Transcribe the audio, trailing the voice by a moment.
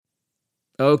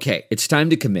Okay, it's time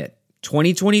to commit.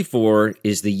 2024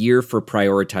 is the year for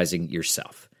prioritizing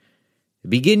yourself.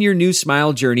 Begin your new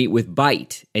smile journey with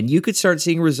Byte, and you could start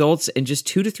seeing results in just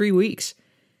 2 to 3 weeks.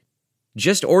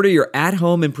 Just order your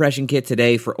at-home impression kit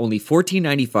today for only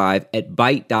 $14.95 at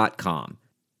Byte.com.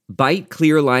 Byte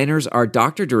clear aligners are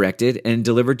doctor-directed and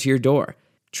delivered to your door.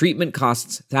 Treatment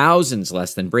costs thousands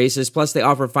less than braces, plus they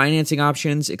offer financing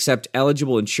options, accept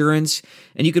eligible insurance,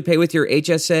 and you could pay with your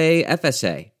HSA,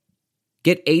 FSA.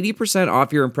 Get 80%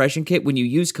 off your impression kit when you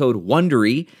use code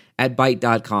WONDERY at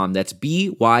Byte.com. That's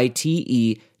BYTE.com.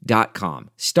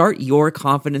 Start your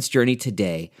confidence journey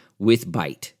today with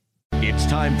Byte. It's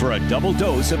time for a double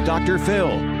dose of Dr.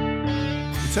 Phil.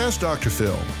 It's Ask Dr.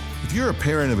 Phil. If you're a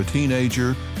parent of a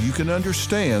teenager, you can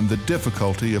understand the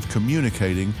difficulty of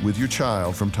communicating with your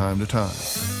child from time to time.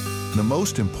 The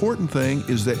most important thing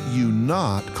is that you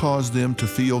not cause them to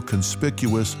feel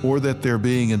conspicuous or that they're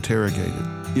being interrogated.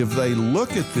 If they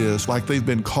look at this like they've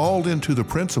been called into the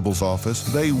principal's office,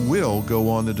 they will go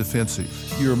on the defensive.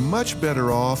 You're much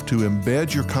better off to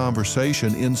embed your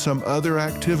conversation in some other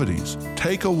activities.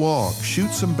 Take a walk,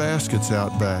 shoot some baskets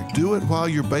out back, do it while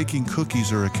you're baking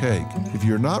cookies or a cake. If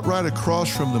you're not right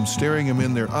across from them staring them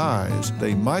in their eyes,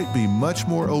 they might be much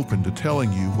more open to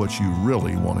telling you what you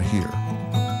really want to hear.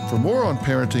 For more on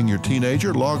parenting your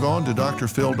teenager, log on to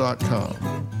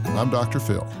drphil.com. I'm Dr.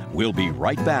 Phil. We'll be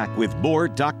right back with more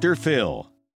Dr.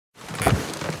 Phil.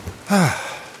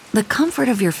 The comfort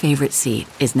of your favorite seat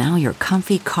is now your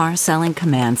comfy car selling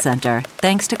command center,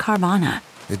 thanks to Carvana.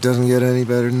 It doesn't get any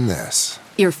better than this.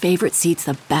 Your favorite seat's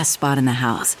the best spot in the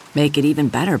house. Make it even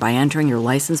better by entering your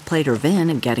license plate or VIN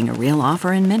and getting a real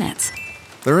offer in minutes.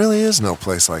 There really is no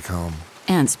place like home.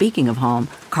 And speaking of home,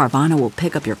 Carvana will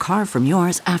pick up your car from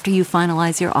yours after you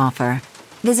finalize your offer.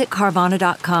 Visit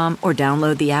Carvana.com or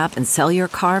download the app and sell your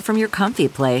car from your comfy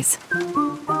place.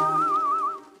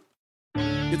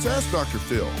 It's Ask Dr.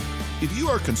 Phil. If you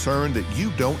are concerned that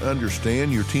you don't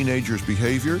understand your teenager's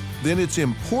behavior, then it's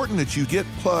important that you get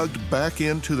plugged back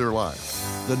into their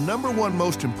life. The number one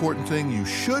most important thing you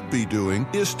should be doing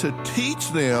is to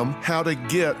teach them how to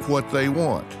get what they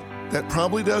want. That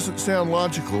probably doesn't sound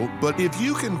logical, but if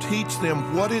you can teach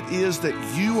them what it is that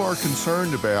you are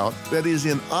concerned about that is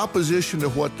in opposition to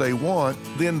what they want,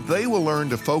 then they will learn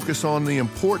to focus on the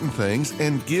important things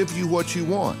and give you what you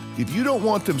want. If you don't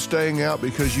want them staying out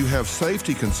because you have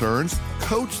safety concerns,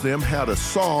 coach them how to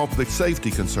solve the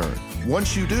safety concern.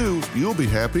 Once you do, you'll be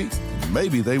happy.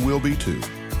 Maybe they will be too.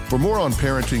 For more on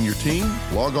parenting your teen,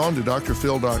 log on to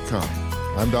drphil.com.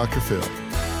 I'm Dr. Phil.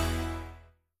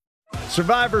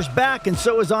 Survivor's back, and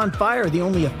so is On Fire, the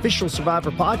only official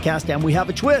Survivor podcast, and we have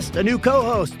a twist, a new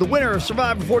co-host, the winner of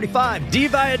Survivor 45, Dee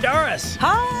Valladares.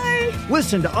 Hi!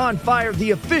 Listen to On Fire,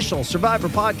 the official Survivor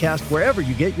podcast, wherever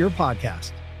you get your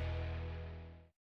podcast.